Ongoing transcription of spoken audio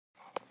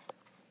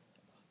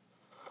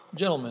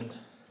Gentlemen,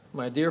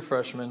 my dear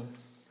freshmen,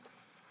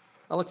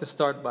 I'd like to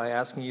start by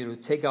asking you to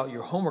take out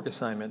your homework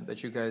assignment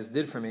that you guys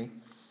did for me,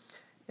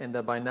 and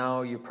that by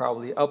now you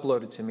probably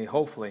uploaded to me,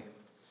 hopefully.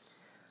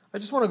 I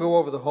just want to go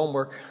over the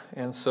homework,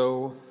 and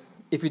so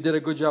if you did a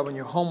good job on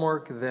your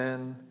homework,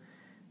 then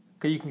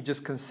you can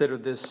just consider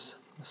this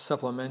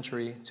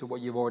supplementary to what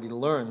you've already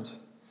learned.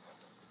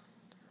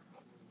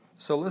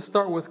 So let's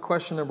start with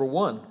question number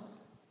 1.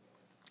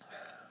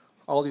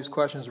 All these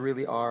questions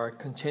really are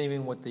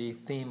continuing with the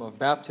theme of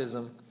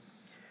baptism.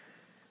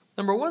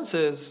 Number 1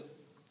 says,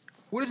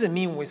 what does it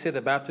mean when we say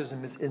that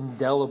baptism is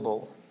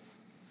indelible?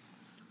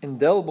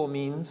 Indelible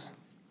means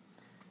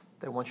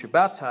that once you're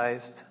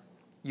baptized,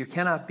 you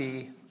cannot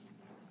be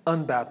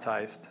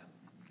unbaptized.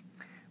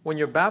 When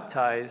you're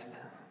baptized,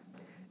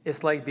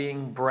 it's like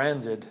being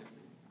branded.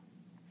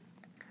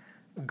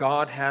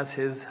 God has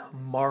His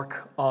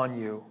mark on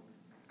you.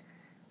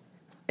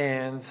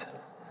 And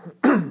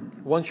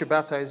once you're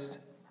baptized,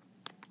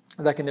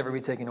 that can never be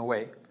taken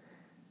away.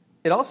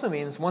 It also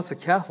means once a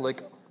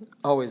Catholic,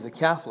 always a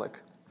Catholic.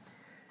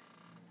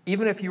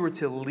 Even if you were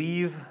to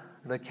leave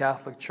the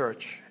Catholic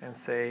Church and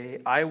say,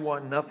 I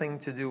want nothing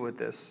to do with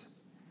this,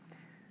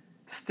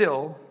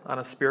 still, on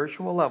a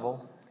spiritual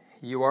level,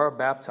 you are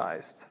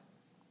baptized.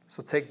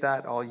 So take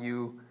that, all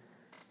you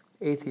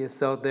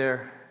atheists out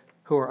there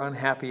who are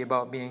unhappy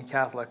about being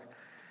Catholic.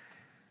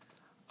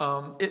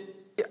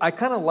 I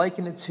kind of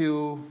liken it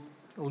to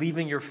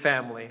leaving your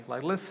family.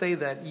 Like, let's say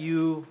that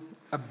you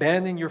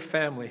abandon your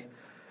family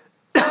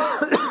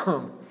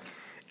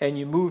and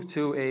you move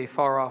to a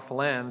far-off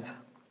land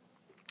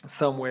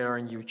somewhere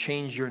and you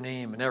change your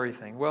name and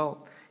everything.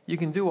 Well, you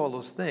can do all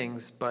those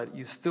things, but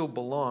you still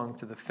belong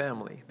to the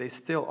family. They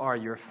still are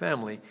your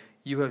family.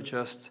 You have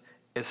just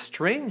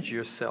estranged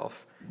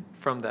yourself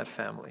from that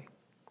family.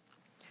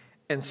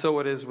 And so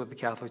it is with the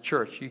Catholic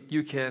Church.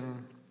 You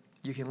can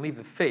leave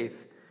the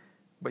faith,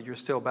 but you're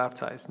still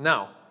baptized.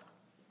 Now,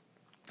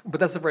 but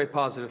that's a very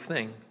positive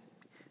thing,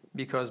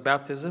 because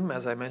baptism,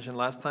 as I mentioned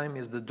last time,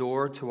 is the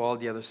door to all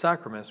the other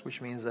sacraments,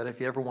 which means that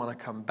if you ever want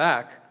to come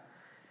back,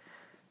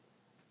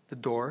 the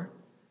door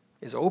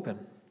is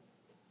open.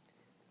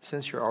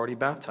 Since you're already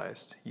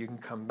baptized, you can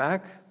come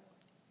back,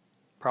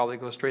 probably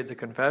go straight to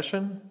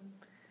confession,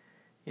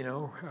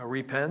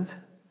 repent,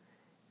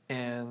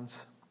 and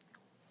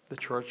the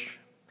Church,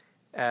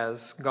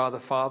 as God the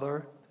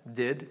Father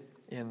did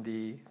in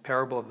the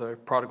parable of the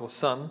prodigal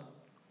son,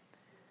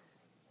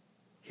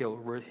 He'll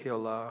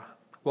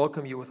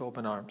welcome you with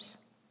open arms.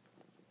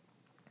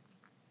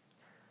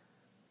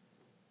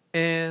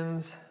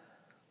 And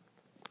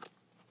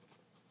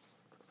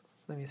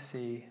let me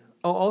see.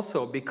 Oh,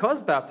 also,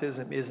 because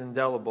baptism is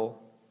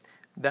indelible,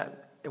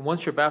 that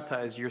once you're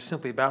baptized, you're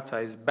simply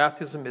baptized.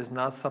 Baptism is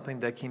not something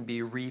that can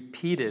be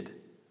repeated.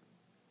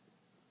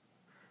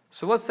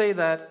 So let's say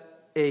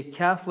that a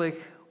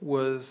Catholic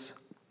was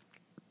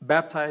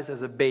baptized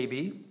as a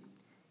baby.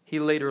 He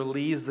later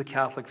leaves the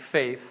Catholic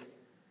faith.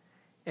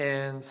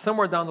 And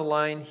somewhere down the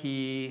line,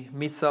 he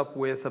meets up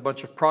with a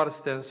bunch of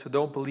Protestants who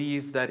don't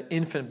believe that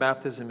infant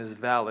baptism is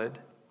valid.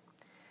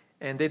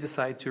 And they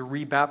decide to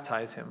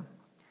rebaptize him.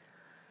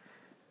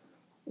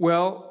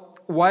 Well,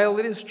 while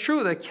it is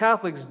true that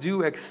Catholics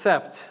do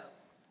accept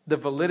the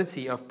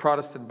validity of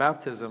Protestant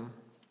baptism,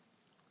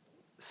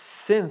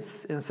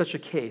 since in such a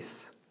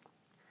case,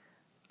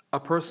 a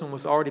person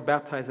was already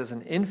baptized as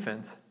an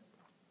infant,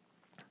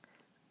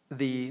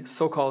 the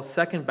so-called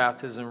second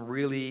baptism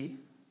really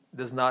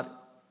does not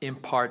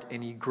impart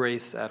any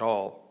grace at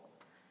all.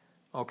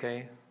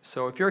 Okay?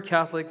 So if you're a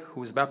Catholic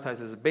who was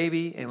baptized as a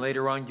baby and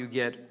later on you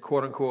get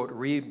quote-unquote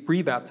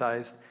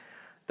rebaptized,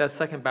 that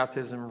second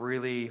baptism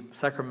really,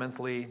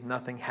 sacramentally,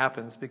 nothing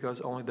happens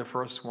because only the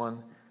first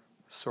one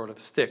sort of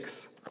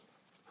sticks.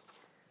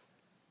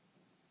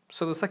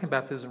 So the second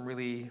baptism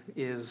really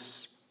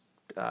is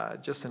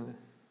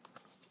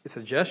it's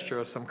a gesture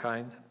of some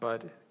kind,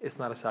 but it's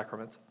not a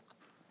sacrament.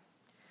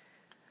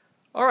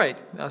 All right,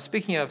 now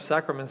speaking of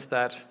sacraments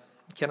that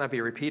cannot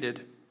be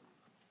repeated,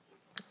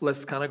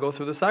 let's kind of go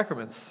through the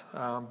sacraments.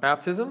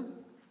 Baptism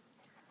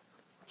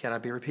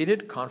cannot be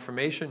repeated.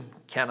 Confirmation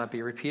cannot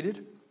be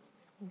repeated.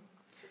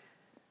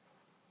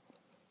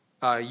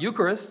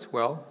 Eucharist,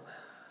 well,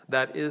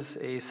 that is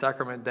a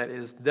sacrament that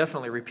is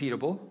definitely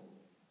repeatable.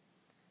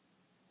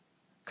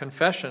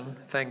 Confession,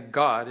 thank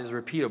God, is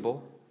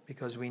repeatable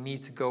because we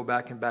need to go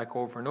back and back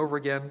over and over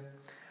again.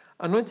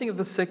 Anointing of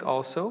the sick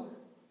also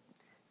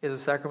is a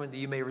sacrament that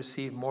you may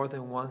receive more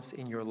than once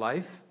in your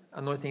life.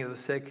 Anointing of the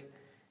sick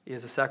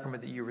is a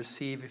sacrament that you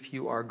receive if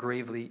you are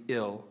gravely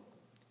ill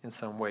in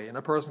some way. And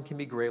a person can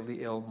be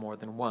gravely ill more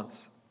than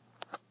once.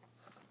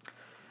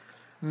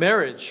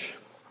 Marriage,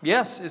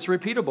 yes, it's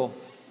repeatable.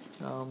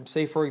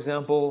 Say, for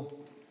example,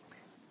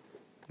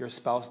 your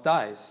spouse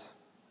dies.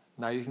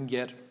 Now you can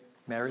get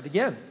married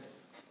again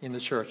in the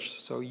church.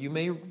 So you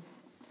may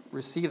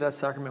receive that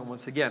sacrament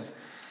once again.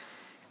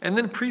 And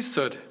then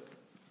priesthood.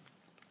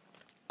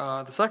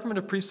 The sacrament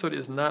of priesthood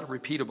is not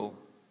repeatable.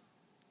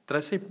 Did I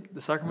say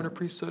the sacrament of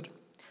priesthood?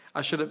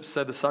 I should have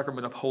said the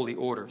sacrament of holy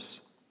orders.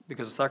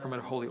 because the sacrament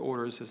of holy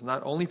orders is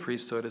not only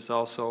priesthood, it's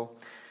also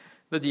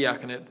the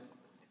diaconate,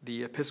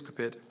 the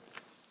episcopate,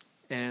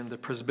 and the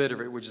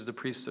presbyterate, which is the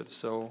priesthood.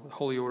 So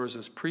holy orders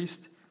is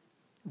priest,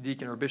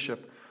 deacon, or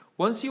bishop.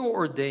 Once you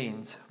are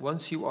ordained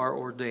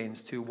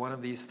to one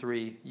of these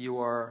three, you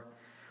are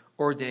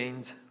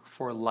ordained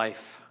for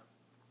life.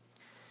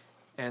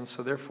 And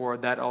so therefore,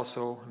 that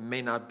also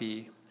may not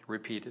be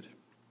repeated.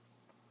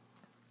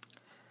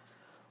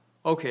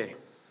 Okay.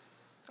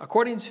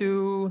 According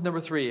to number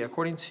 3,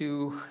 according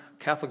to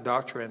Catholic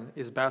doctrine,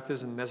 is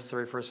baptism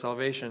necessary for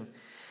salvation?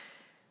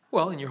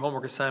 Well, in your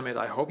homework assignment,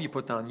 I hope you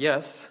put down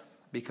yes,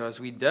 because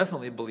we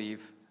definitely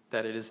believe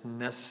that it is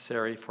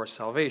necessary for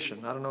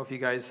salvation. I don't know if you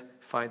guys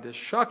find this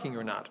shocking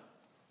or not,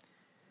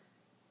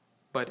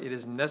 but it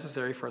is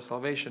necessary for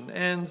salvation,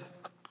 and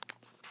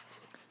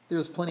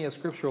there's plenty of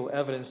scriptural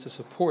evidence to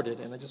support it,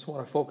 and I just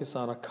want to focus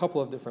on a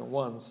couple of different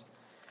ones.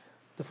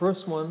 The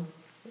first one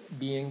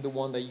being the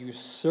one that you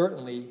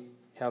certainly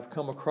have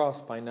come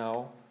across by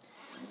now,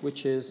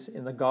 which is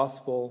in the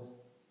Gospel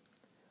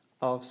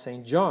of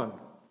St. John.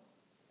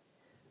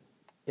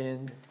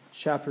 In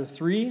chapter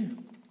 3,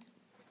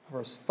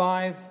 verse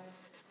 5,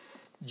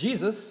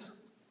 Jesus,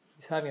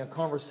 he's having a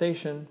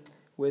conversation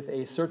with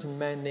a certain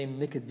man named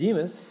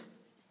Nicodemus,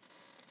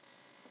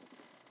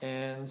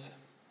 and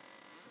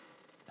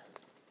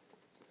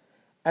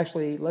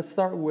actually, let's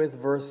start with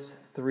verse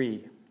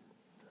 3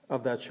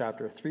 of that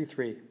chapter,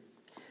 3:3.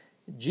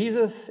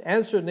 Jesus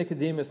answered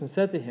Nicodemus and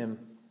said to him,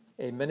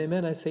 Amen,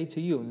 amen, I say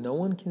to you, no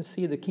one can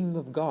see the kingdom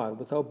of God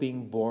without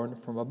being born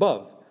from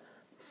above.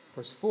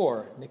 Verse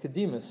 4,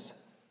 Nicodemus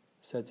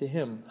said to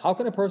him, How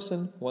can a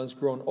person, once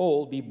grown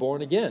old, be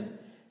born again?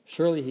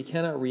 Surely he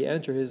cannot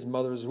re-enter his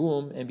mother's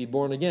womb and be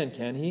born again,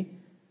 can he?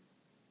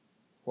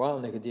 Wow,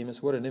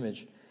 Nicodemus, what an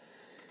image.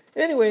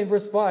 Anyway, in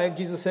verse 5,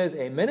 Jesus says,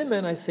 Amen,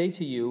 amen, I say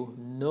to you,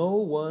 no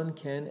one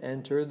can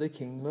enter the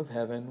kingdom of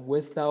heaven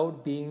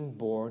without being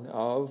born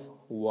of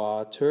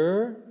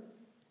water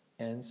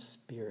and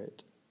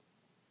spirit.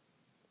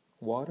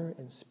 Water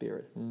and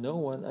spirit. No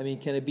one,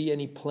 can it be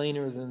any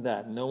plainer than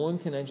that? No one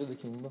can enter the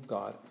kingdom of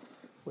God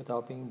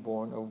without being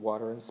born of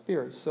water and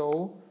spirit.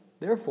 So,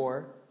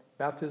 therefore,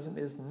 baptism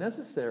is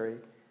necessary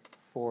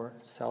for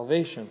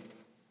salvation.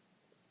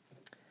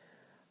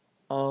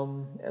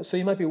 So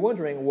you might be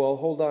wondering, well,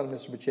 hold on,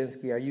 Mr.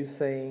 Buczynski, are you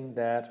saying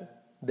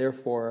that,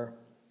 therefore,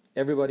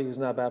 everybody who's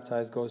not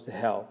baptized goes to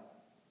hell?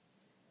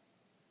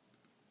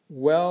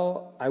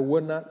 Well, I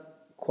would not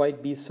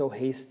quite be so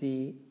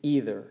hasty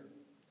either,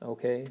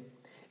 okay?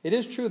 It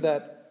is true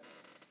that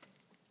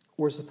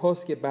we're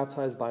supposed to get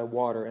baptized by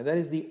water, and that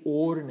is the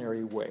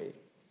ordinary way.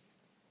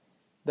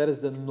 That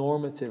is the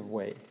normative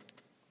way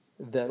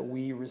that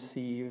we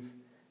receive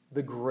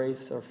the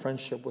grace of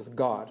friendship with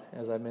God,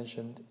 as I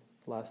mentioned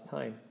last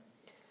time.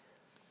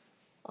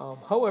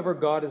 However,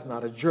 God is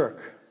not a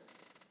jerk.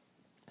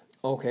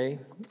 Okay,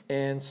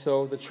 and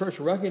so the church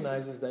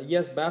recognizes that,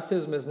 yes,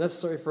 baptism is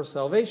necessary for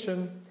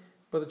salvation,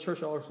 but the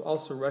church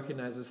also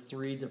recognizes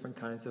 3 different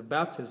kinds of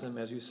baptism,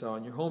 as you saw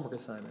in your homework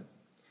assignment.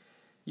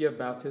 You have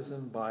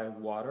baptism by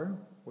water,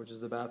 which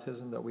is the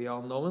baptism that we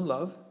all know and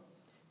love,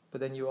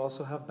 but then you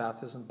also have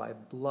baptism by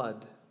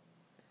blood.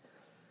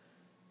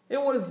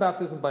 And what is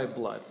baptism by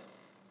blood?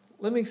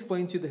 Let me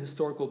explain to you the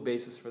historical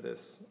basis for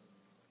this.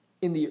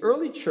 In the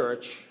early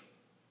church,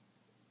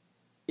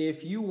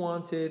 if you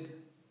wanted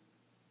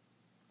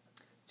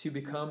to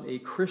become a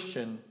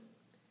Christian,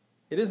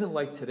 it isn't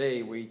like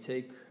today where you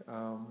take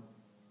a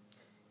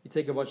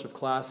bunch of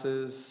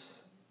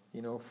classes,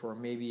 for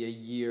maybe a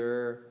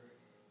year,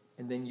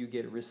 and then you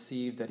get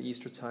received at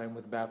Easter time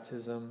with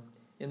baptism.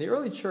 In the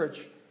early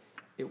church,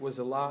 it was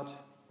a lot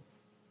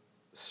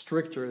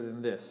stricter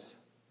than this.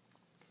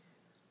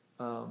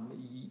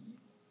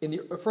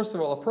 First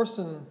of all, a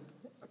person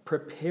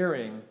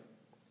preparing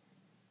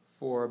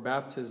for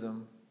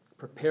baptism,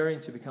 preparing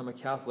to become a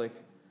Catholic,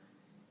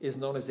 is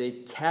known as a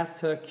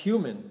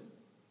catechumen.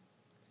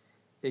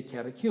 A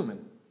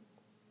catechumen.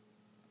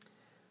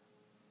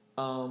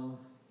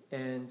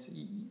 And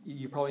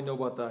you probably know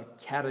about the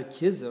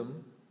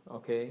catechism,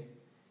 okay?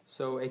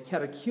 So a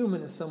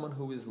catechumen is someone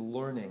who is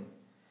learning.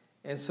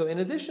 And so in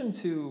addition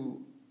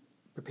to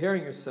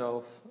preparing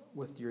yourself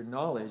with your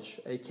knowledge,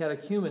 a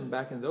catechumen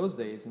back in those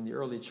days, in the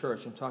early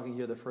church, I'm talking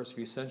here the first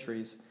few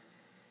centuries,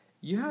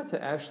 you had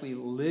to actually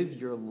live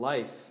your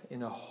life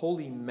in a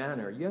holy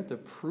manner. You had to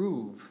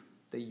prove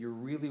that you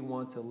really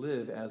want to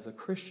live as a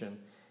Christian.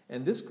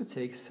 And this could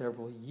take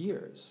several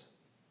years.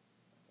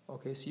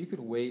 Okay, so you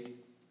could wait,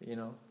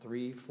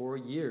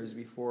 3-4 years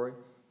before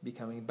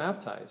becoming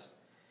baptized.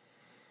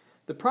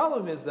 The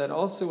problem is that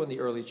also in the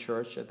early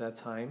church at that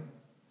time,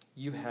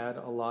 you had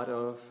a lot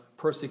of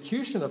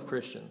persecution of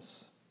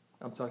Christians.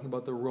 I'm talking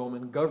about the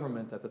Roman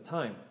government at the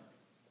time.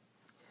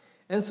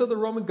 And so the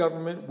Roman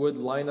government would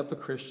line up the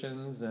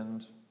Christians,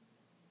 and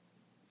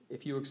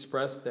if you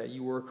expressed that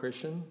you were a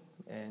Christian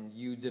and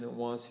you didn't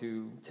want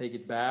to take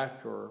it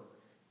back or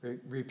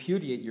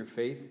repudiate your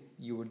faith,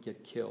 you would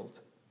get killed.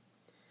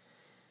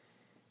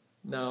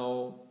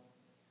 Now,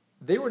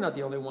 they were not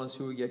the only ones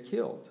who would get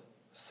killed.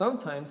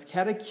 sometimes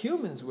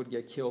catechumens would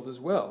get killed as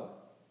well.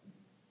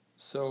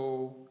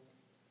 So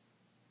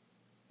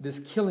this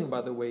killing,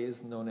 by the way,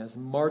 is known as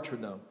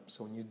martyrdom.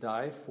 So when you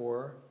die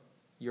for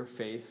your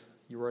faith,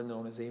 you are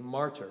known as a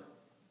martyr.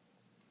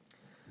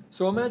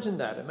 So imagine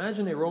that.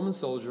 Imagine a Roman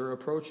soldier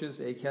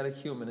approaches a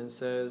catechumen and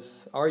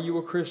says, "Are you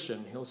a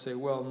Christian?" He'll say,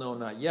 "Well, no,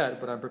 not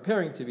yet, but I'm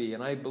preparing to be,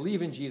 and I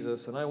believe in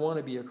Jesus, and I want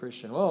to be a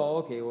Christian." "Oh,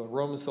 okay." Well, a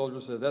Roman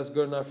soldier says, "That's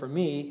good enough for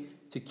me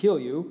to kill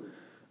you.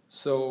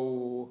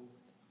 So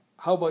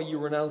how about you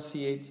renounce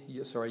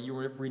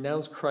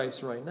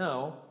Christ right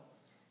now,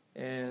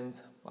 and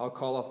I'll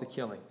call off the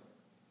killing."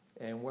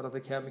 And what if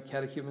the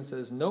catechumen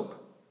says, "Nope.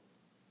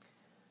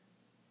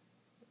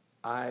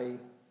 I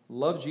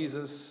love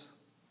Jesus.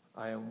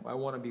 I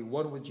want to be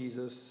one with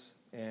Jesus,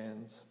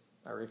 and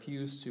I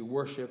refuse to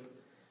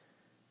worship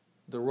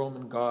the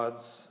Roman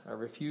gods. I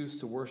refuse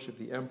to worship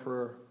the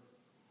emperor."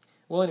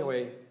 Well,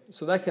 anyway,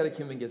 so that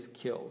catechumen gets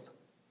killed.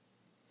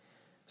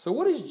 So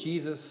what is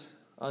Jesus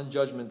on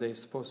Judgment Day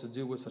supposed to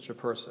do with such a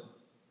person?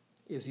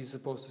 Is he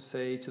supposed to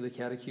say to the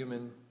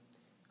catechumen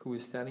who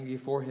is standing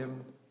before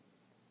him,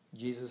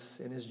 Jesus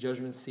in his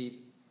judgment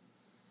seat,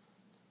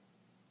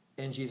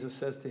 and Jesus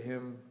says to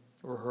him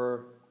or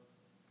her,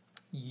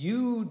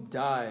 "You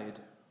died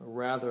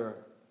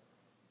rather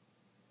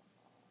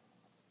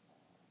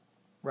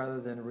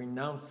than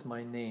renounce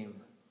my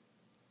name.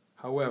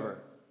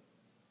 However,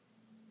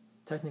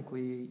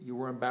 technically you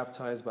weren't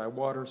baptized by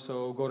water,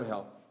 so go to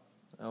hell."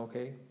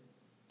 Okay?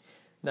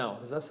 Now,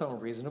 does that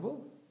sound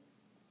reasonable?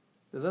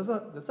 Does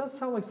that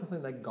sound like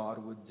something that God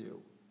would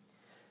do?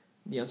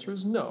 The answer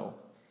is no.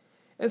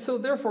 And so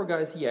therefore,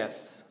 guys,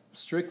 yes,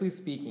 strictly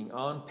speaking,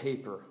 on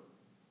paper,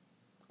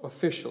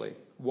 officially,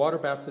 water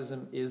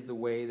baptism is the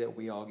way that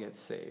we all get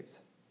saved.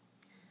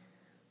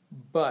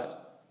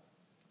 But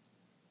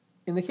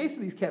in the case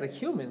of these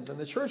catechumens, and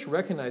the church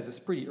recognized this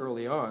pretty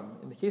early on,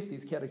 in the case of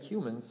these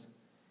catechumens,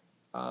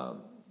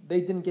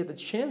 they didn't get the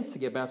chance to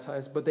get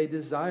baptized, but they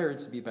desired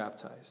to be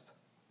baptized.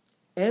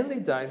 And they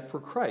died for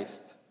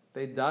Christ.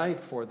 They died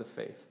for the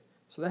faith.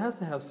 So that has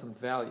to have some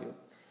value.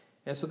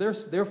 And so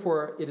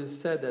therefore, it is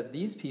said that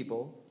these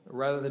people,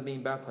 rather than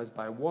being baptized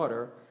by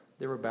water,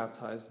 they were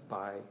baptized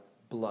by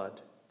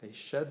blood. They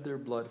shed their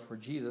blood for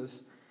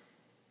Jesus,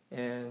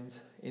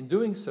 and in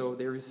doing so,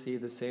 they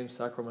received the same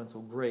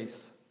sacramental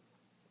grace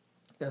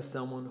as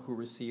someone who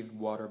received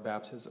water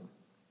baptism.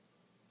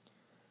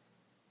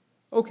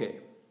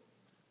 Okay,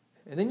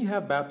 and then you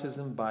have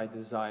baptism by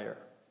desire.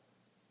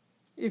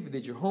 If you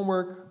did your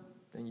homework,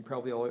 then you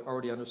probably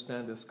already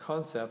understand this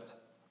concept.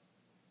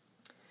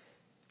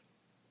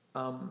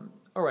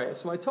 All right,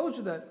 so I told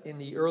you that in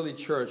the early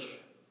church,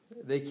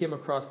 they came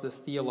across this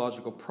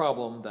theological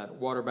problem that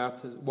water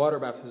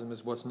baptism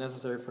is what's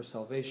necessary for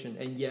salvation,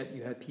 and yet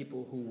you had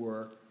people who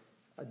were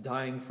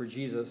dying for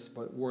Jesus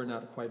but were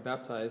not quite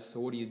baptized. So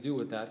what do you do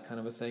with that kind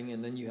of a thing?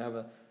 And then you have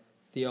a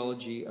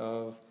theology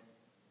of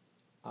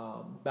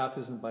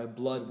baptism by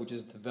blood, which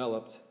is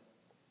developed.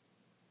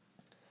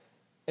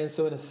 And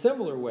so in a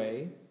similar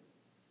way,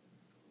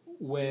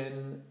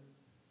 when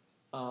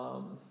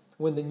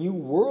the New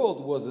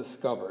World was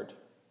discovered,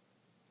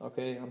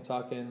 okay, I'm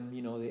talking,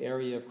 the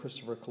area of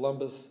Christopher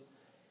Columbus,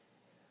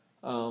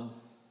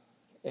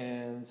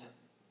 and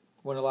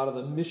when a lot of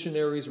the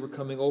missionaries were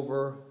coming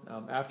over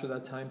after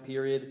that time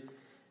period,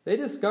 they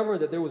discovered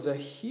that there was a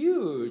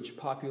huge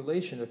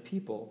population of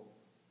people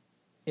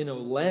in a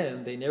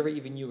land they never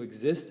even knew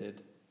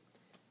existed,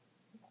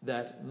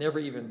 that never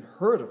even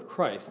heard of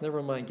Christ,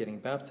 never mind getting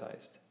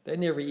baptized. They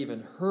never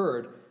even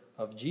heard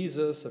of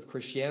Jesus, of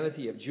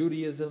Christianity, of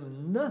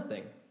Judaism,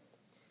 nothing.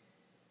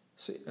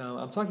 So,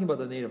 I'm talking about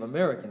the Native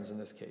Americans in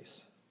this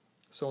case.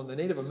 So when the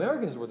Native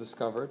Americans were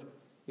discovered,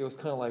 it was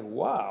kind of like,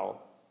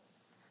 wow.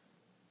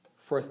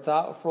 For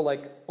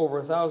like over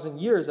 1,000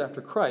 years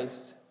after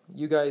Christ,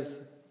 you guys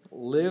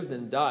lived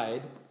and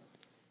died,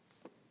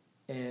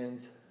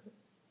 and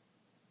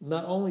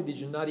not only did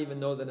you not even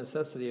know the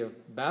necessity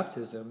of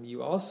baptism,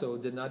 you also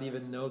did not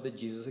even know that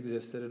Jesus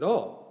existed at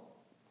all.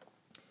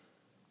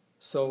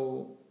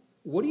 So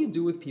what do you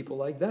do with people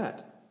like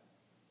that?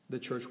 The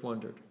church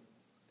wondered.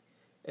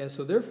 And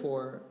so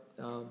therefore,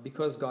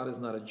 because God is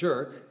not a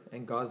jerk,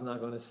 and God's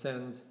not going to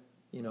send,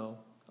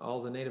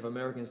 all the Native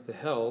Americans to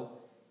hell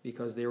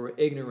because they were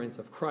ignorant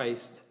of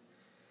Christ,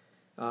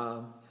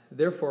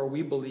 therefore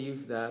we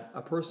believe that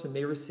a person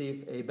may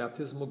receive a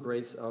baptismal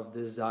grace of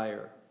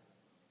desire.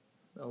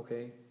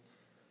 Okay?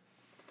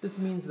 This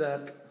means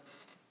that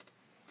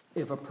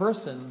if a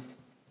person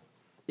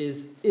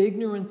is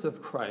ignorant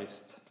of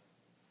Christ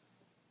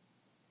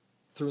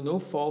through no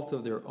fault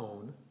of their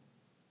own,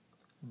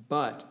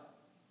 but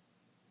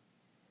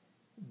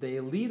they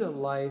lead a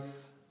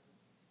life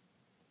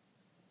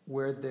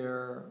where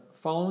they're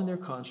following their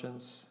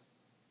conscience,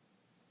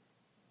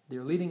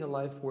 they're leading a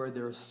life where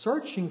they're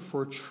searching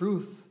for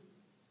truth,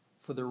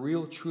 for the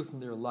real truth in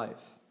their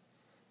life,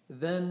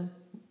 then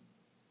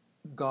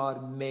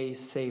God may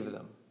save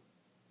them.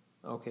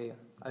 Okay,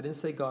 I didn't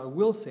say God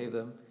will save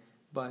them,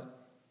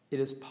 but it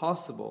is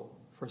possible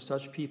for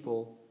such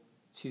people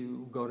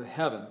to go to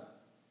heaven.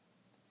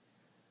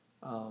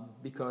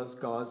 because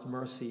God's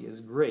mercy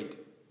is great.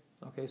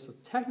 Okay, so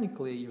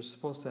technically you're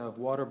supposed to have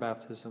water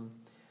baptism,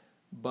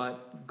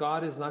 but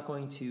God is not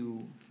going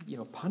to,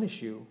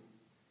 punish you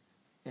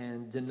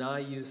and deny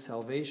you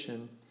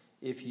salvation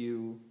if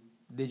you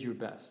did your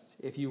best,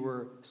 if you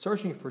were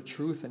searching for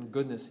truth and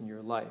goodness in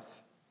your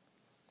life.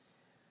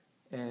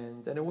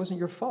 And it wasn't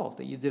your fault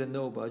that you didn't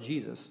know about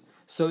Jesus.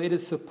 So it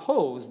is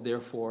supposed,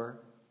 therefore,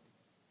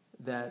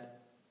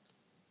 that,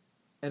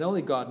 and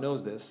only God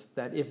knows this,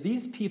 that if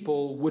these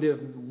people would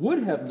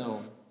have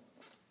known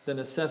the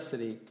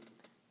necessity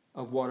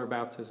of water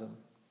baptism,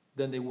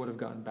 then they would have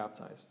gotten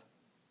baptized.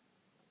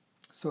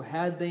 So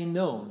had they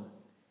known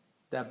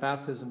that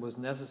baptism was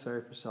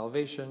necessary for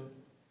salvation,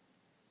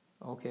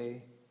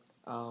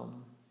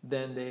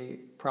 then they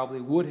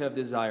probably would have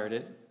desired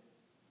it.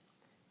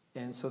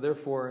 And so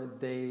therefore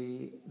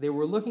they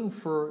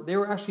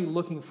were actually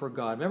looking for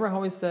God. Remember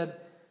how I said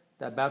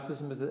that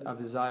baptism of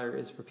desire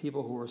is for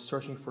people who are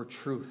searching for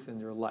truth in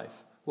their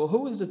life? Well,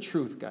 who is the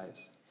truth,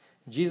 guys?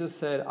 Jesus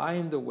said, I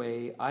am the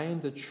way, I am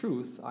the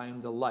truth, I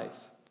am the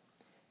life.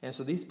 And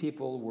so these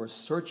people were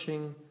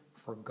searching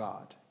for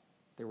God.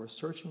 They were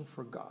searching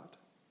for God.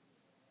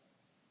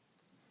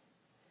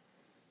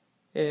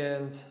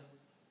 And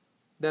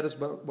that is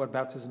what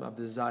baptism of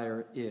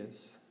desire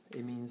is.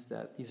 It means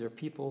that these are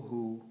people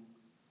who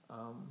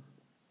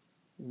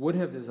would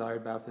have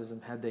desired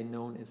baptism had they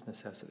known its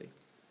necessity.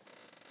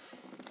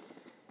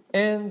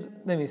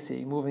 And let me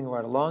see, moving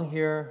right along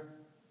here.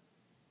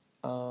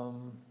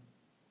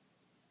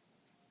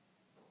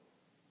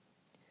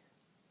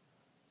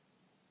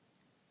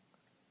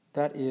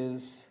 That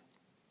is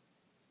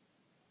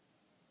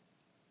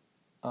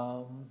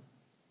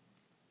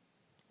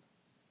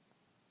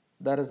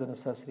the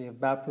necessity of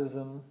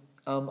baptism.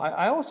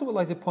 I also would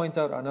like to point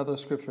out another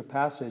scripture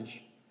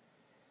passage.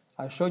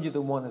 I showed you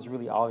the one that's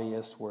really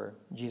obvious, where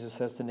Jesus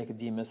says to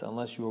Nicodemus,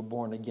 unless you are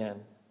born again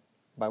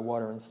by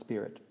water and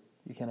spirit,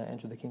 you cannot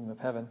enter the kingdom of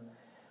heaven.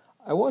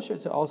 I want you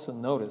to also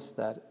notice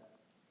that,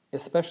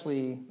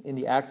 especially in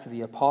the Acts of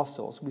the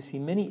Apostles, we see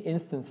many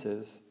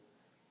instances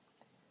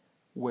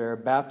where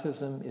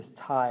baptism is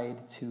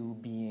tied to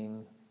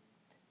being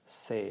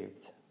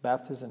saved.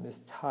 Baptism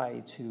is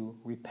tied to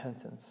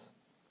repentance.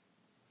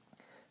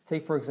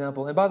 Take, for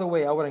example, and by the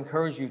way, I would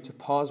encourage you to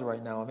pause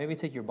right now and maybe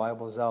take your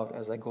Bibles out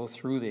as I go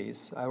through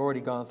these. I've already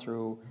gone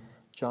through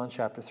John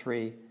chapter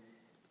 3,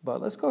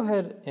 but let's go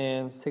ahead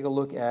and take a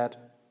look at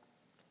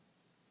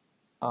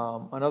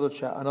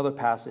another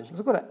passage.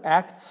 Let's go to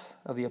Acts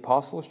of the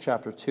Apostles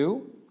chapter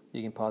 2.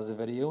 You can pause the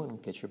video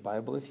and get your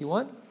Bible if you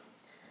want.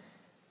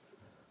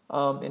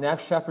 In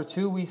Acts chapter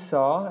 2, we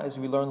saw, as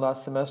we learned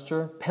last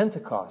semester,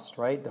 Pentecost,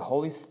 right? The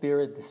Holy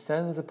Spirit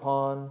descends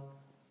upon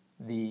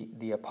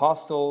the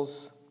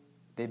apostles.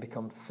 They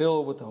become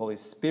filled with the Holy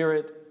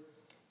Spirit.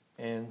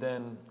 And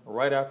then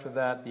right after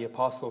that, the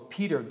apostle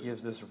Peter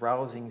gives this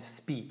rousing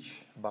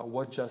speech about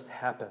what just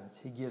happened.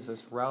 He gives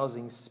this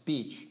rousing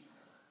speech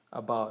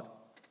about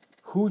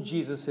who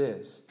Jesus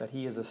is, that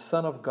he is the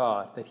Son of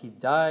God, that he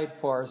died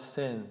for our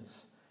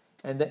sins,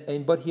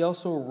 but he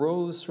also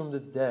rose from the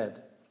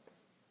dead.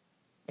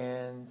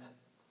 And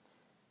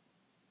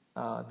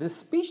this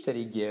speech that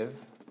he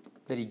gave,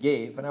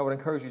 and I would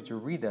encourage you to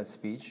read that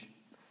speech.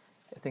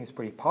 I think it's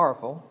pretty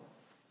powerful.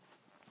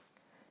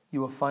 You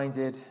will find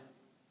it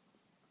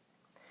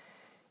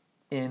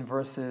in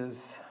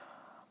verses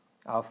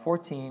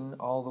 14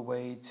 all the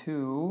way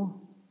to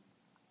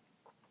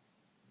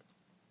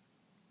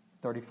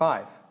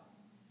 35.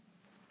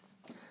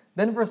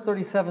 Then verse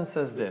 37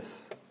 says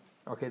this.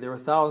 Okay, there were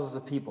thousands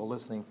of people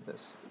listening to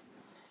this.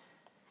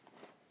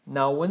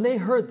 Now, when they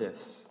heard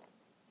this,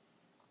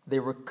 they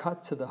were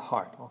cut to the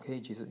heart.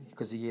 Okay, Jesus,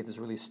 because he gave this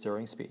really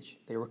stirring speech.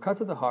 They were cut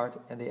to the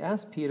heart, and they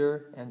asked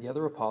Peter and the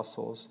other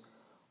apostles,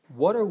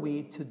 "What are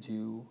we to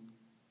do,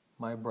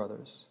 my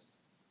brothers?"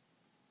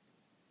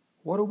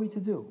 What are we to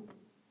do?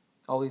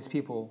 All these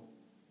people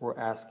were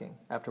asking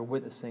after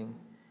witnessing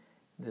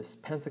this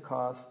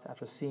Pentecost,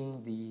 after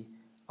seeing the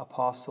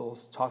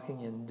apostles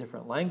talking in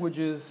different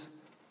languages.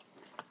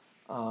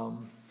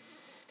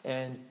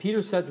 And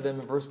Peter said to them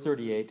in verse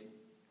 38,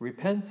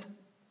 "Repent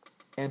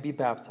and be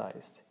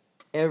baptized,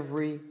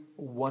 every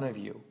one of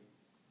you,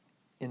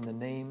 in the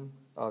name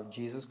of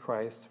Jesus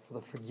Christ for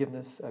the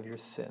forgiveness of your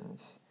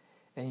sins,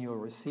 and you will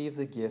receive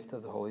the gift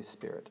of the Holy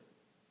Spirit."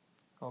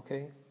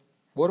 Okay?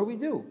 What do we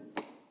do?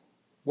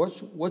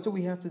 What do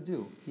we have to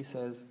do? He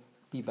says,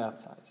 be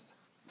baptized.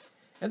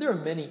 And there are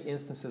many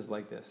instances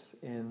like this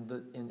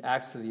in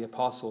Acts of the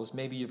Apostles.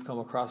 Maybe you've come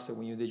across it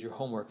when you did your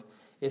homework.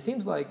 It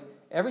seems like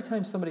every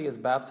time somebody is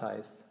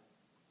baptized,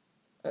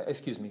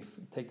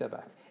 take that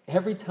back.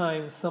 Every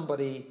time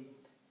somebody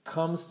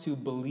comes to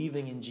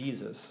believing in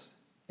Jesus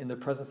in the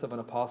presence of an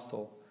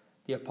apostle,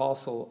 the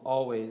apostle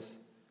always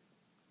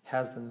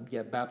has them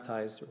get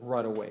baptized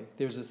right away.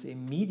 There's this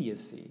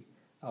immediacy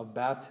of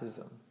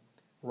baptism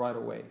right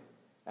away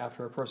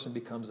after a person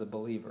becomes a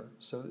believer.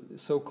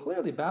 So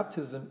clearly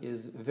baptism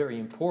is very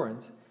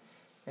important,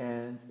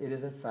 and it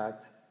is in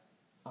fact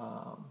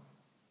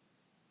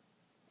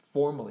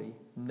formally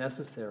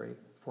necessary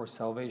for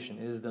salvation.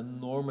 It is the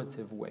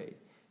normative way.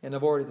 And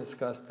I've already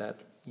discussed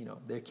that,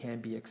 there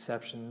can be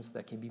exceptions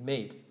that can be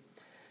made.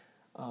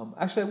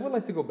 Actually, I would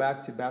like to go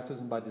back to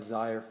baptism by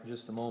desire for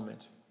just a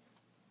moment.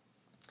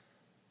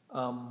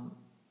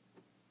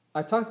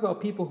 I talked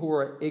about people who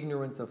are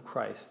ignorant of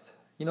Christ.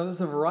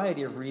 There's a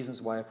variety of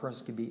reasons why a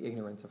person can be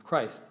ignorant of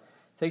Christ.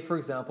 Take, for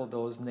example,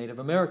 those Native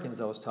Americans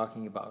I was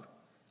talking about.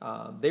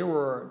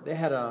 They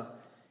had an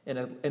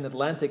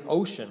Atlantic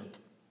Ocean,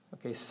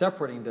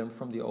 separating them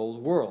from the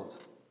old world.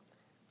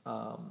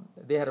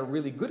 They had a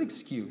really good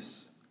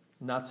excuse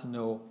not to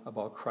know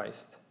about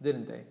Christ,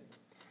 didn't they?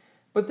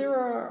 But there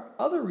are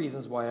other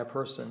reasons why a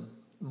person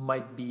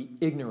might be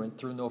ignorant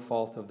through no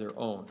fault of their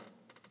own.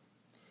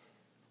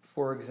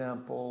 For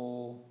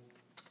example,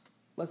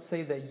 let's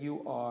say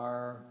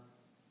you're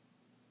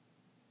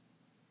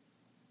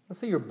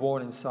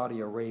born in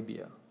Saudi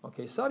Arabia.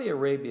 Saudi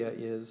Arabia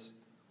is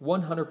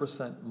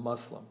 100%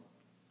 Muslim.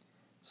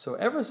 So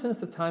ever since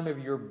the time of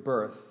your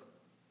birth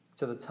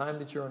to the time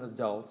that you're an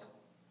adult,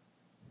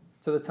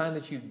 to the time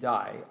that you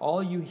die,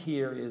 all you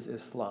hear is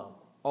Islam.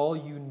 All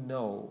you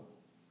know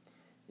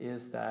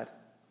is that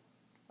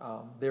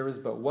there is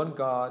but one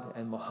God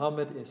and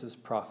Muhammad is his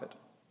prophet.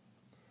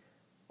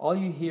 All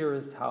you hear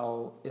is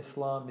how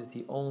Islam is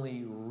the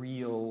only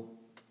real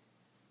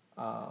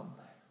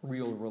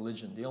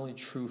religion, the only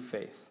true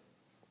faith.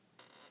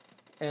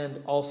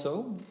 And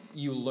also,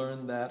 you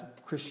learn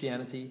that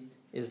Christianity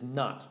is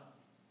not.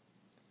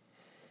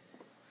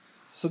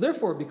 So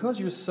therefore, because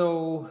you're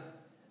so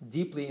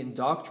deeply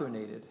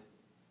indoctrinated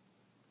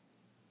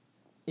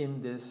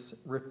in this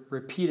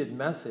repeated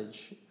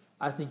message,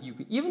 I think you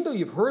could, even though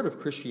you've heard of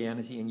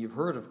Christianity and you've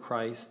heard of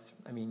Christ,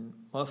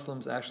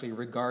 Muslims actually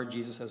regard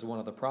Jesus as one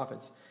of the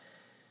prophets.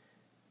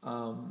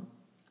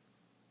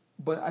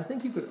 But I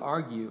think you could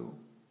argue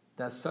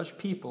that such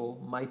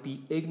people might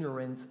be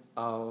ignorant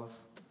of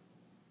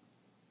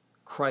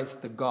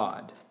Christ the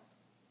God,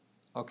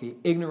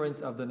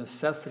 ignorant of the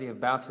necessity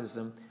of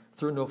baptism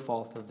through no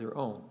fault of their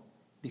own,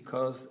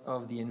 because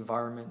of the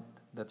environment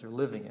that they're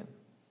living in,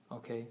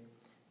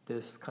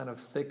 This kind of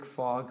thick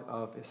fog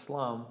of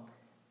Islam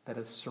that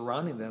is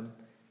surrounding them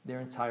their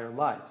entire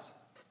lives.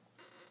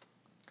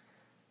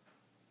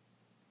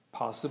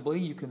 Possibly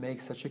you can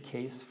make such a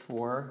case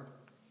for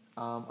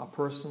a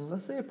person,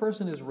 let's say a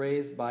person is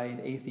raised by an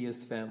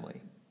atheist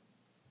family,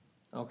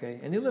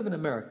 and they live in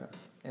America,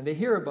 and they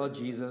hear about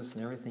Jesus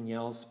and everything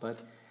else, but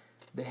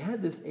they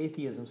had this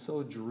atheism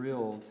so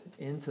drilled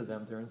into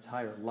them their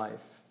entire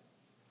life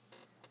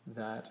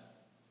that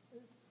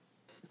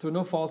through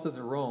no fault of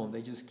their own,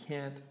 they just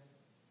can't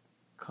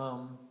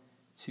come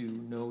to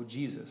know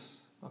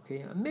Jesus.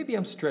 Maybe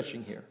I'm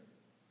stretching here.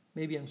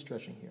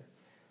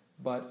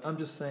 But I'm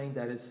just saying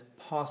that it's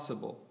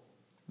possible,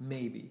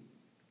 maybe,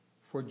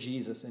 for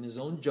Jesus in his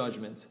own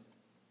judgment,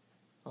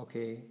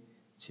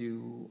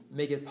 to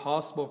make it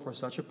possible for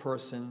such a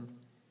person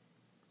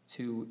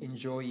to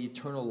enjoy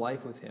eternal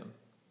life with him.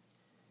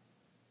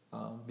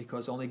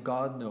 Because only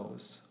God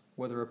knows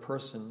whether a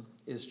person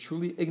is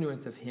truly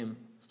ignorant of him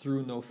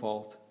through no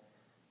fault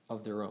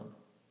of their own.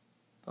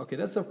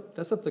 That's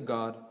up to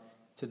God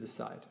to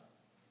decide.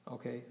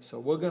 So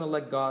we're going to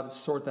let God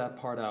sort that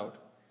part out.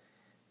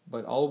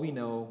 But all we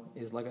know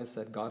is, like I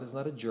said, God is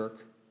not a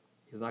jerk.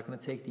 He's not going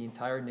to take the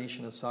entire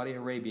nation of Saudi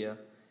Arabia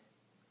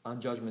on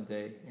Judgment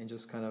Day and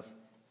just kind of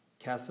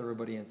cast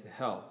everybody into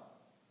hell.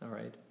 All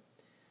right?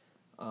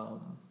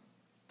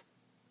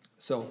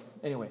 So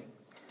anyway,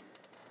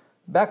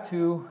 back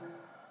to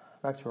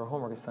our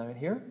homework assignment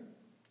here.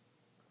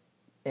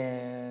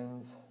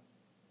 And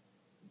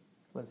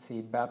let's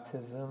see,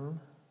 baptism.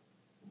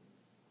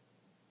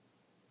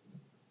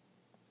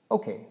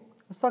 Okay,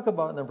 let's talk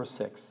about number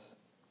 6.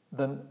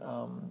 Then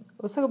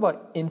let's talk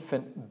about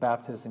infant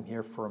baptism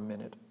here for a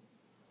minute.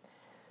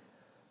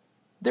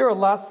 There are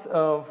lots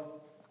of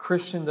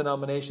Christian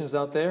denominations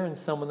out there, and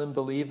some of them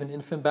believe in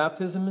infant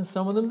baptism and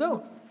some of them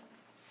don't.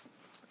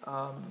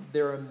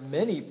 There are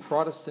many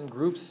Protestant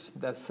groups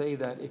that say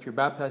that if you're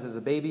baptized as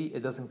a baby,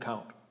 it doesn't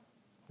count.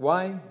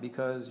 Why?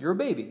 Because you're a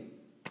baby.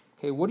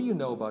 What do you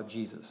know about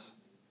Jesus?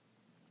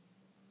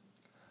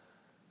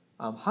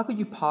 How could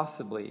you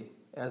possibly,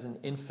 as an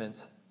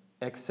infant,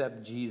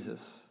 accept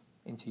Jesus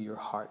into your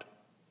heart?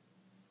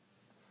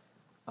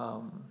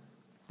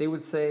 They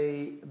would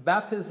say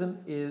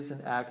baptism is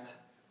an act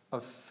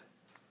of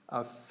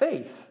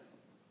faith.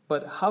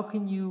 But how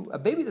can a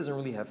baby doesn't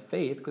really have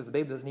faith because the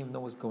baby doesn't even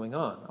know what's going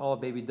on. All a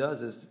baby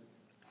does is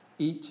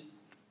eat,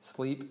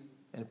 sleep,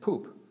 and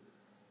poop.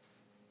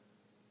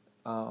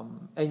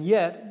 And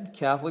yet,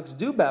 Catholics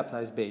do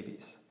baptize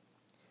babies.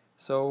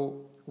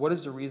 So, what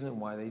is the reason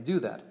why they do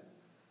that?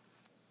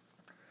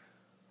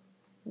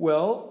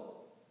 Well,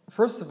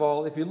 first of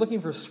all, if you're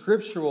looking for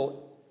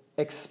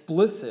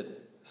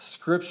explicit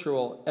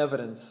scriptural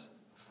evidence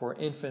for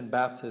infant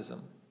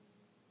baptism,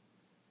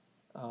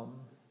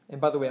 and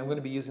by the way, I'm going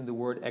to be using the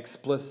word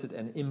explicit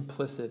and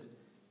implicit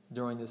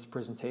during this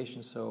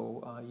presentation,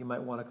 so you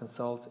might want to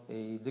consult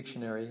a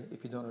dictionary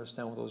if you don't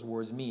understand what those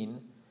words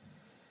mean.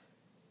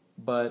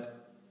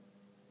 But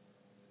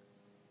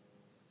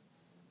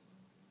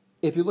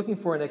if you're looking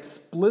for an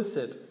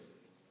explicit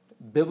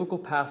biblical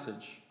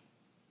passage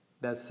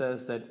that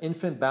says that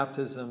infant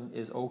baptism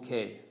is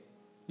okay,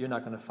 you're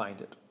not going to find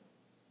it.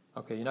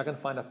 Okay, you're not going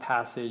to find a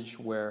passage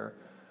where,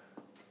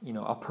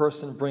 a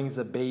person brings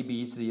a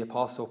baby to the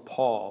Apostle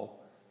Paul,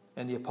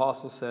 and the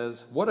apostle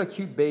says, "What a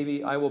cute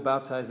baby, I will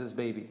baptize this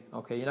baby."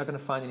 Okay, you're not going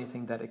to find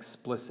anything that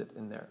explicit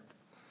in there.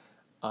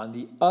 On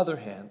the other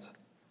hand,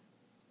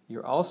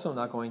 you're also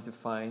not going to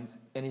find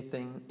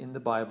anything in the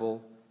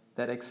Bible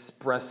that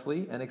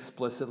expressly and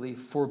explicitly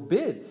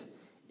forbids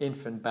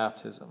infant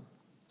baptism.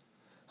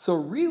 So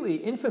really,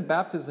 infant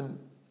baptism,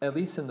 at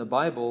least in the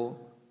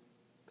Bible,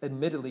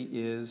 admittedly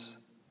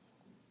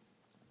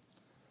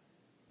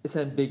it's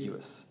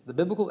ambiguous. The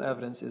biblical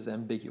evidence is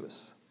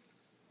ambiguous.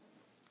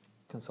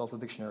 Consult a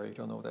dictionary if you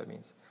don't know what that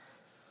means.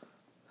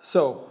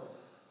 So,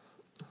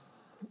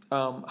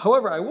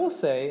 however, I will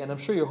say, and I'm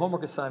sure your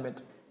homework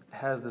assignment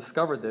has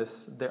discovered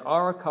this, there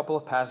are a couple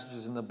of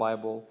passages in the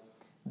Bible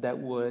that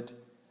would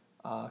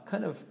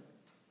kind of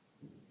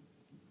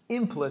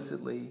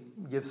implicitly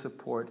give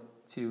support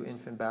to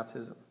infant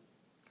baptism.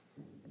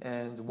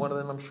 And one of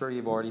them I'm sure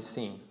you've already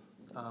seen.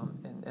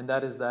 And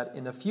that is that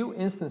in a few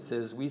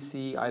instances we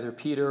see either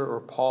Peter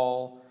or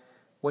Paul,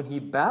 when he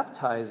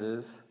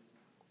baptizes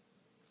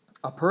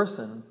a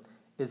person,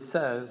 it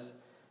says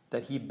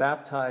that he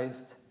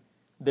baptized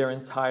their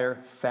entire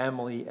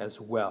family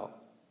as well.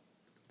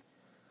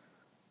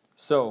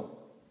 So,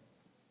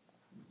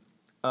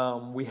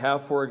 we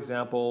have, for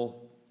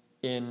example,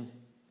 in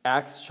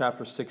Acts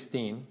chapter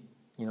 16,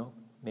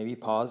 maybe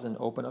pause and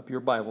open up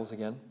your Bibles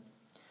again.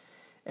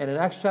 And in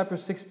Acts chapter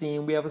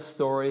 16, we have a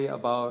story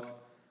about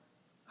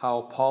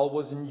how Paul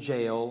was in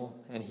jail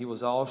and he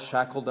was all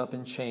shackled up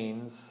in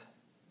chains.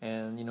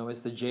 And, it's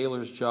the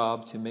jailer's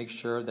job to make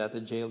sure that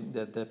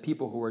the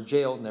people who are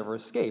jailed never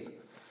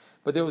escape.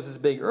 But there was this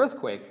big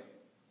earthquake,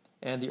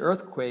 and the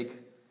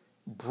earthquake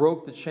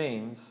broke the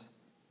chains,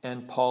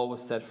 and Paul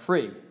was set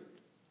free.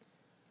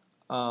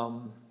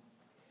 And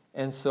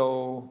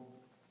so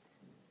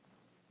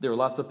there were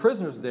lots of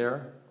prisoners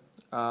there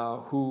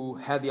who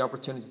had the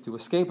opportunity to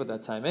escape at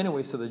that time.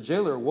 Anyway, so the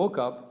jailer woke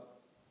up,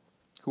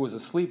 who was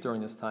asleep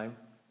during this time,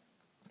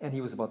 and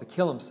he was about to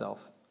kill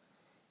himself.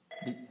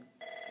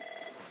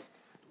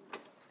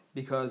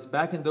 Because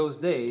back in those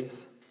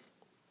days,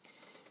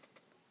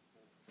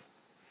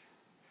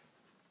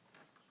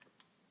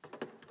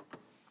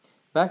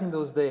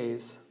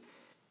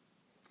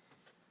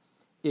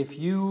 if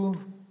you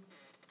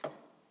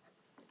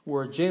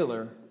were a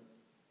jailer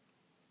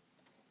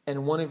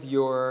and one of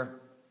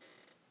your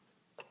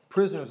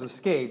prisoners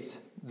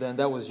escaped, then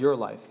that was your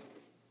life.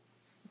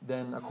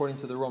 Then, according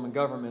to the Roman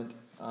government,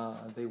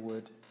 they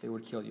would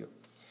kill you.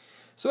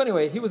 So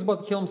anyway, he was about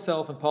to kill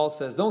himself, and Paul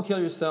says, "Don't kill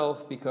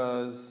yourself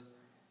because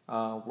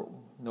no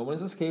one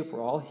has escaped.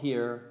 We're all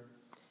here."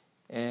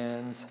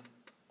 And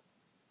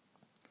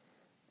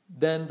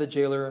then the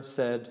jailer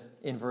said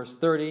in verse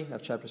 30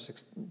 of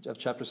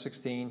chapter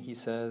 16, he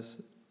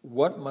says,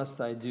 "What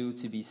must I do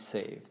to be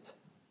saved?"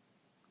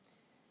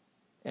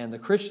 And the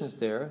Christians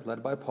there,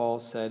 led by Paul,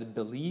 said,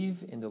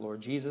 "Believe in the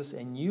Lord Jesus,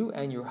 and you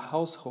and your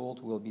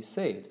household will be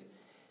saved."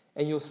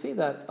 And you'll see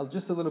that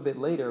just a little bit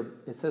later,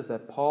 it says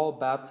that Paul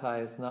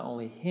baptized not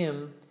only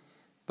him,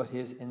 but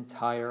his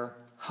entire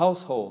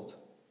household.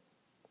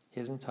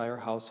 His entire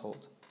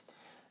household.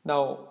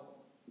 Now,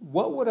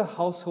 what would a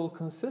household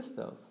consist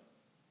of?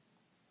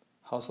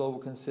 Household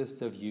will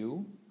consist of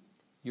you,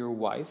 your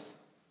wife,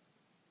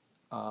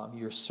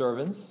 your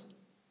servants,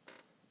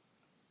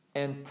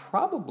 and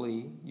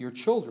probably your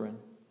children.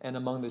 And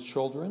among the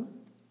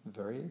children,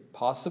 very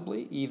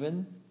possibly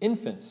even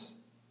infants.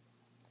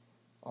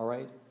 All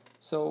right?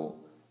 So,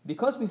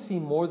 because we see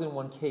more than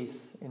one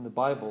case in the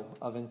Bible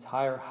of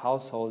entire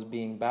households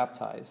being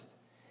baptized,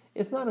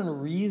 it's not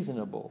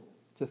unreasonable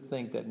to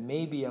think that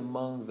maybe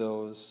among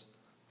those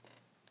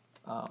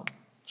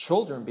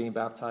children being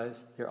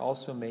baptized, there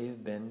also may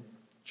have been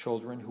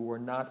children who were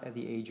not at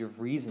the age of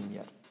reason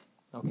yet.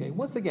 Okay,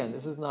 once again,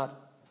 this is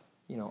not,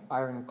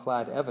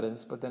 ironclad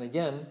evidence, but then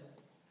again,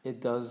 it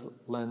does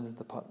lend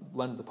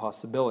the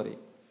possibility.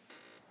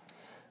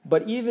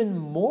 But even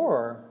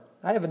more,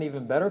 I have an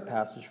even better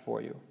passage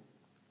for you,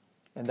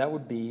 and that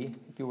would be,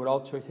 if you would all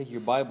take your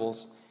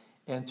Bibles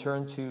and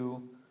turn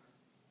to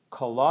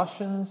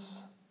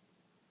Colossians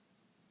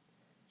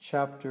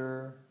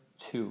chapter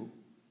 2.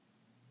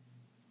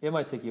 It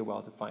might take you a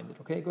while to find it,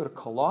 okay? Go to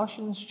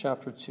Colossians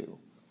chapter 2.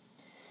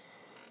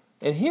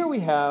 And here we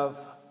have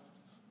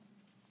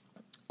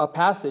a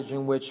passage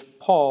in which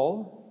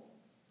Paul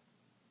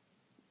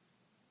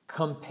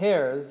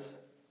compares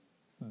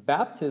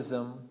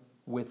baptism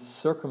with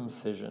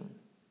circumcision.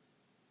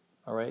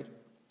 All right?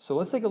 So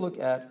let's take a look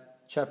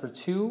at chapter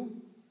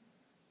 2,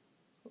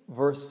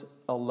 verse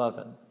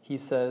 11. He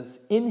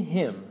says, "In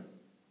him,"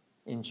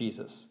 in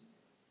Jesus,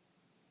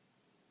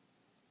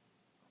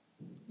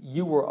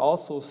 "you were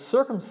also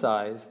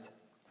circumcised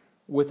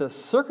with a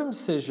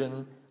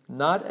circumcision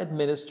not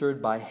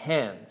administered by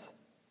hand,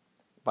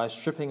 by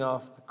stripping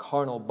off the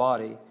carnal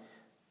body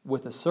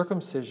with the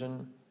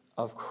circumcision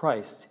of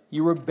Christ.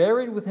 You were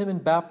buried with him in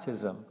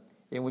baptism,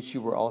 in which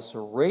you were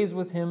also raised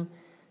with him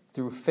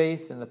through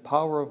faith in the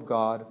power of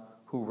God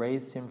who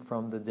raised him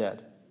from the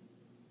dead.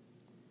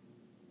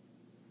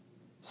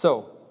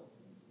 So,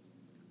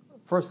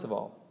 first of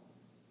all,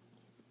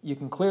 you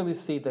can clearly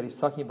see that he's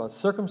talking about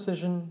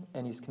circumcision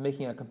and he's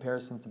making a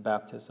comparison to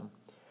baptism.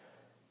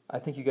 I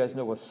think you guys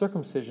know what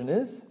circumcision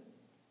is.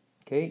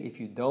 Okay, if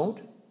you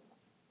don't,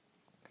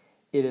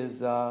 it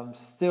is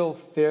still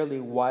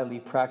fairly widely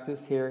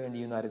practiced here in the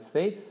United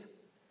States,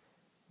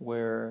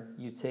 where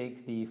you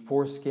take the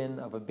foreskin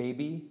of a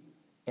baby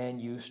and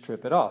you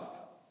strip it off.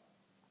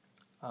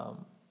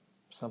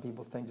 Some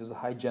people think there's a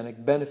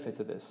hygienic benefit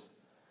to this.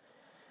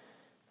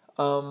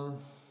 I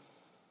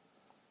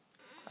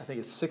think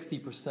it's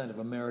 60% of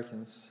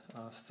Americans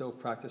still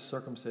practice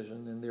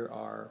circumcision, and there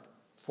are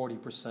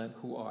 40%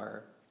 who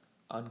are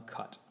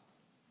uncut.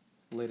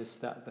 Latest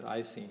stat that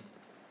I've seen.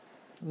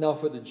 Now,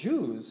 for the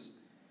Jews,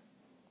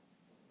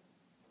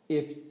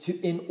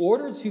 in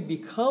order to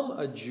become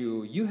a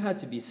Jew, you had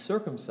to be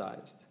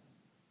circumcised.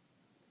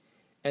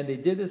 And they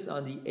did this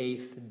on the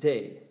 8th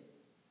day.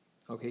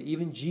 Okay,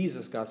 even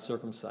Jesus got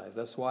circumcised.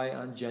 That's why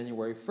on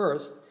January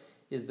 1st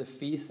is the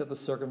feast of the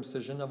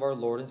circumcision of our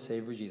Lord and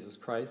Savior Jesus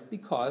Christ,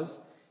 because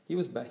he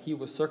was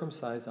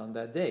circumcised on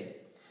that day.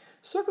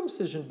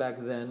 Circumcision back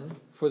then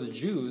for the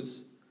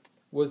Jews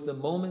was the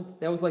moment,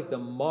 that was like the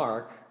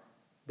mark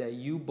that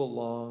you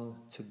belong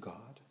to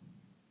God.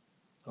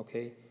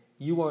 Okay?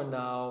 You are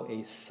now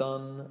a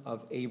son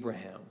of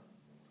Abraham.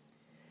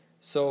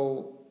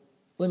 So,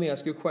 let me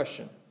ask you a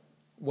question.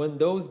 When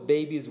those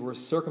babies were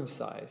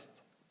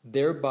circumcised,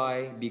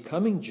 thereby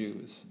becoming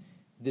Jews,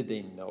 did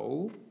they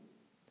know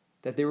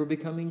that they were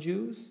becoming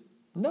Jews?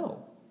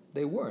 No,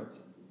 they weren't.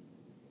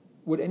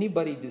 Would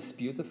anybody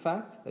dispute the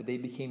fact that they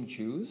became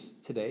Jews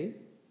today?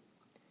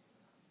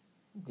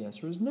 The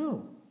answer is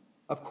no.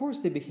 Of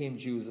course they became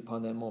Jews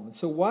upon that moment.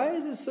 So why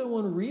is it so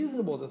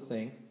unreasonable to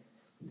think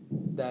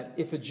that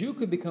if a Jew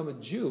could become a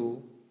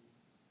Jew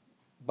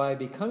by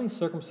becoming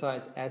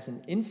circumcised as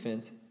an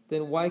infant,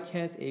 then why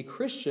can't a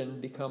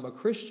Christian become a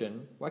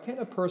Christian? Why can't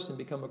a person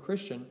become a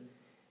Christian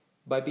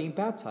by being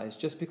baptized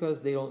just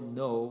because they don't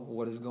know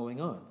what is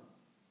going on?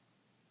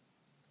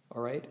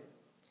 All right?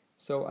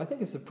 So I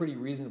think it's a pretty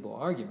reasonable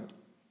argument.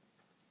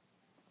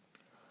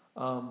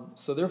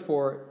 So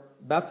therefore,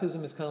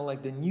 baptism is kind of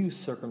like the new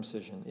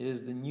circumcision. It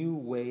is the new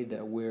way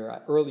that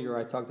earlier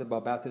I talked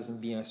about baptism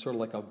being sort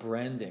of like a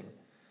branding.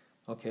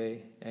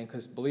 Okay? And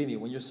because believe me,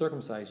 when you're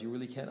circumcised, you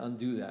really can't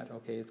undo that.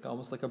 Okay? It's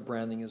almost like a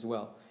branding as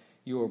well.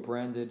 You are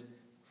branded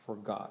for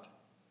God.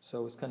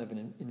 So it's kind of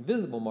an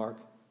invisible mark,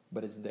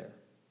 but it's there.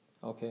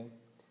 Okay?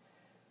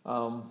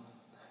 I'd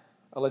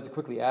like to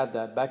quickly add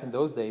that back in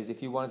those days,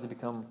 if you wanted to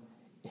become...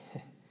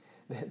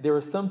 there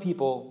were some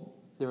people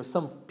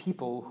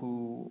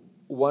who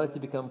wanted to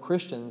become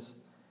Christians,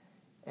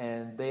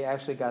 and they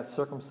actually got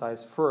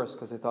circumcised first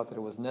because they thought that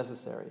it was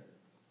necessary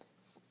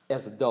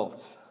as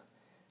adults.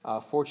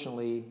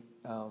 Fortunately,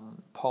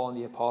 Paul and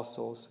the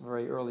apostles,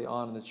 very early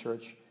on in the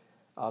church,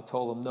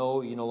 told them,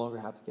 no, you no longer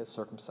have to get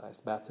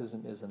circumcised.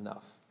 Baptism is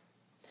enough.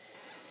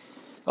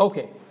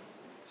 Okay,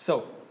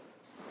 so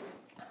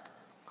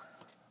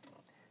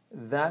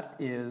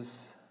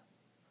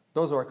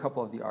those are a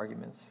couple of the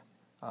arguments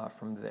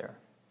from there.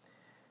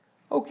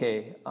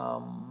 Okay,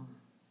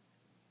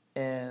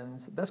 and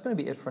that's going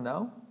to be it for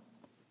now.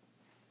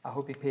 I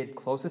hope you paid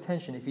close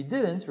attention. If you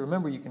didn't,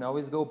 remember you can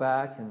always go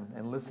back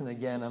and listen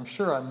again. I'm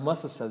sure I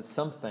must have said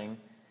something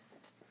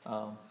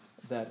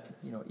that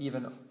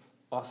even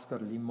Oscar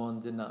Limon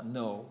did not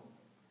know.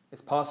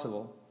 It's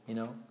possible,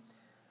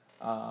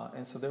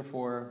 and so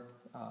therefore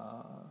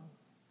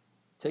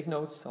take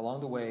notes along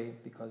the way,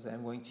 because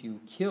I'm going to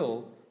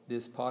kill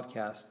this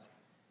podcast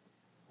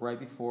right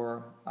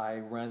before I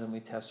randomly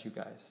test you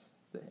guys.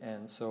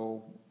 And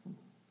so,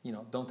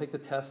 don't take the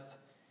test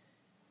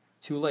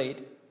too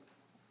late.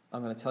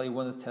 I'm going to tell you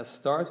when the test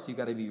starts. You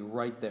got to be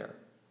right there.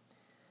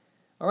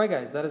 All right,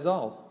 guys, that is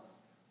all.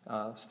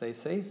 Stay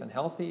safe and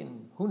healthy,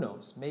 and who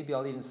knows, maybe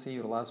I'll even see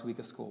you the last week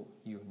of school.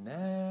 You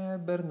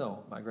never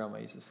know, my grandma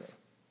used to say.